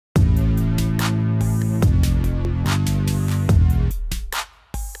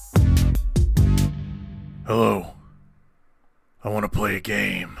I want to play a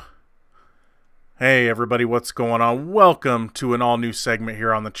game. Hey everybody, what's going on? Welcome to an all-new segment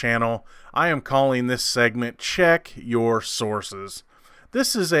here on the channel. I am calling this segment Check Your Sources.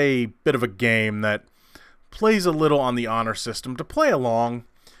 This is a bit of a game that plays a little on the honor system to play along.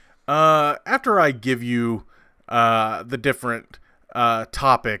 After I give you the different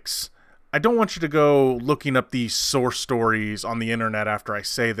topics, I don't want you to go looking up these source stories on the internet after I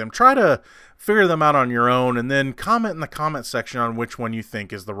say them. Try to figure them out on your own and then comment in the comment section on which one you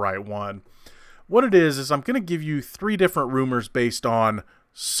think is the right one. What it is I'm going to give you 3 different rumors based on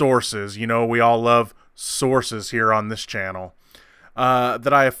sources. You know, we all love sources here on this channel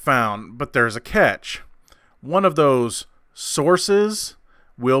that I have found, but there's a catch. One of those sources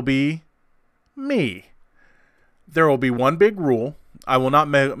will be me. There will be one big rule. I will not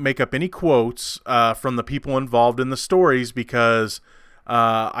make up any quotes from the people involved in the stories because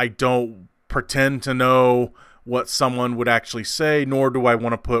I don't pretend to know what someone would actually say, nor do I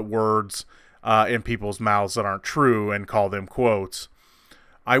want to put words in people's mouths that aren't true and call them quotes.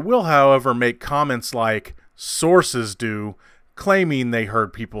 I will, however, make comments like sources do, claiming they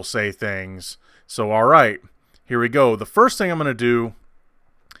heard people say things. So, alright, here we go. The first thing I'm going to do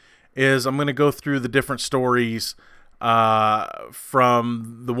is I'm going to go through the different stories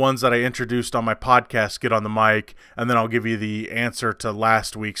from the ones that I introduced on my podcast, Get on the Mic, and then I'll give you the answer to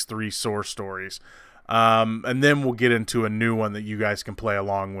last week's 3 source stories. And then we'll get into a new one that you guys can play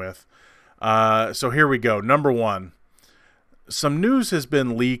along with. So here we go. Number 1. Some news has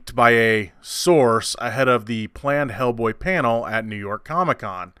been leaked by a source ahead of the planned Hellboy panel at New York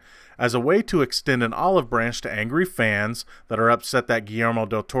Comic-Con. As a way to extend an olive branch to angry fans that are upset that Guillermo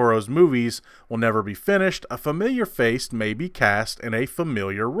del Toro's movies will never be finished, a familiar face may be cast in a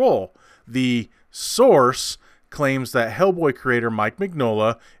familiar role. The source claims that Hellboy creator Mike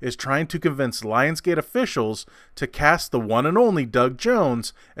Mignola is trying to convince Lionsgate officials to cast the one and only Doug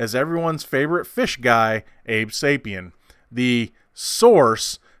Jones as everyone's favorite fish guy, Abe Sapien. The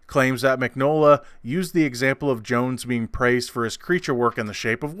source claims that Mignola used the example of Jones being praised for his creature work in The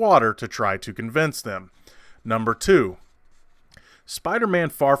Shape of Water to try to convince them. Number 2. Spider-Man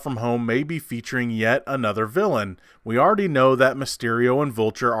Far From Home may be featuring yet another villain. We already know that Mysterio and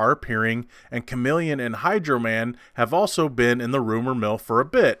Vulture are appearing, and Chameleon and Hydro Man have also been in the rumor mill for a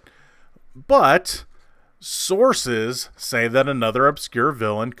bit. But sources say that another obscure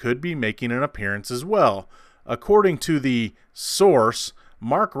villain could be making an appearance as well. According to the source,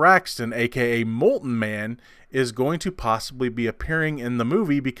 Mark Raxton, aka Molten Man, is going to possibly be appearing in the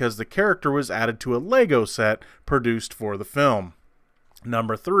movie because the character was added to a Lego set produced for the film.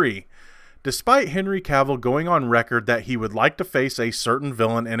 Number 3. Despite Henry Cavill going on record that he would like to face a certain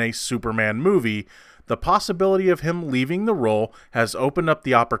villain in a Superman movie, the possibility of him leaving the role has opened up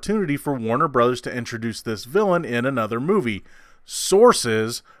the opportunity for Warner Bros. To introduce this villain in another movie.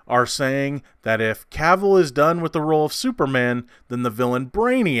 Sources are saying that if Cavill is done with the role of Superman, then the villain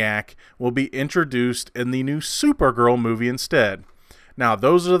Brainiac will be introduced in the new Supergirl movie instead. Now,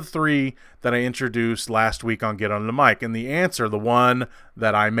 those are the 3 that I introduced last week on Get on the Mic. And the answer, the one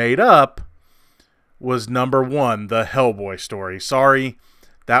that I made up, was number 1, the Hellboy story. Sorry,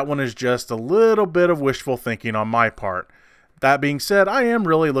 that one is just a little bit of wishful thinking on my part. That being said, I am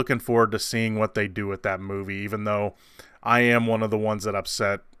really looking forward to seeing what they do with that movie, even though I am one of the ones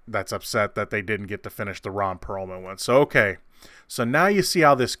that's upset that they didn't get to finish the Ron Perlman one. So, okay. So now you see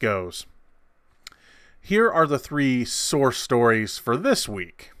how this goes. Here are the 3 source stories for this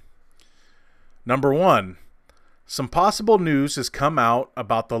week. Number 1. Some possible news has come out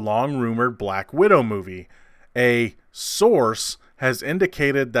about the long-rumored Black Widow movie. A source has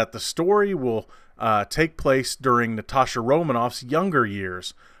indicated that the story will take place during Natasha Romanoff's younger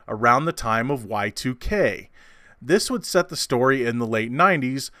years, around the time of Y2K. This would set the story in the late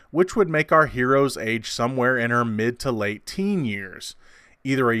 90s, which would make our hero's age somewhere in her mid to late teen years.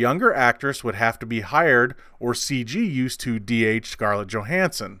 Either a younger actress would have to be hired or CG used to de-age Scarlett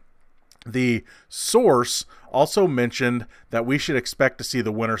Johansson. The source also mentioned that we should expect to see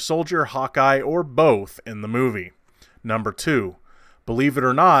the Winter Soldier, Hawkeye, or both in the movie. Number 2. Believe it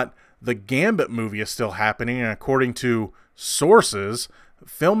or not, the Gambit movie is still happening, and according to sources,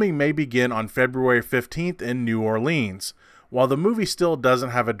 filming may begin on February 15th in New Orleans. While the movie still doesn't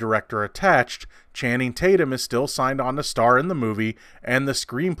have a director attached, Channing Tatum is still signed on to star in the movie, and the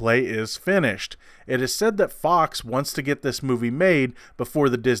screenplay is finished. It is said that Fox wants to get this movie made before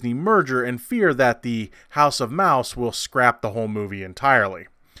the Disney merger and fear that the House of Mouse will scrap the whole movie entirely.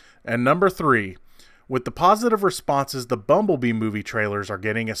 And number 3. With the positive responses the Bumblebee movie trailers are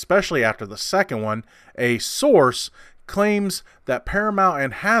getting, especially after the second one, a source claims that Paramount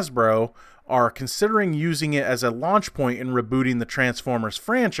and Hasbro are considering using it as a launch point in rebooting the Transformers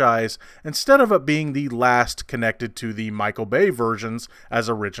franchise instead of it being the last connected to the Michael Bay versions as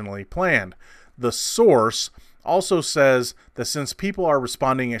originally planned. The source also says that since people are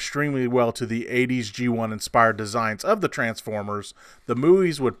responding extremely well to the 80s G1 inspired designs of the Transformers, the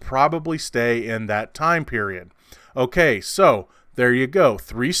movies would probably stay in that time period. Okay, so there you go.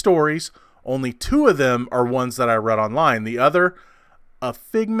 3 stories. Only 2 of them are ones that I read online. The other, a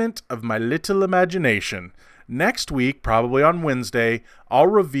figment of my little imagination. Next week, probably on Wednesday, I'll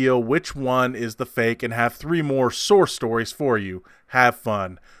reveal which one is the fake and have 3 more source stories for you. Have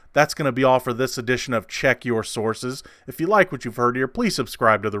fun. That's going to be all for this edition of Check Your Sources. If you like what you've heard here, please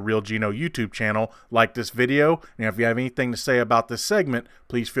subscribe to the Real Geno YouTube channel, like this video, and if you have anything to say about this segment,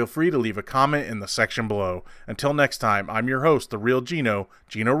 please feel free to leave a comment in the section below. Until next time, I'm your host, the Real Geno,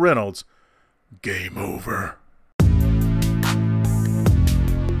 Geno Reynolds. Game over.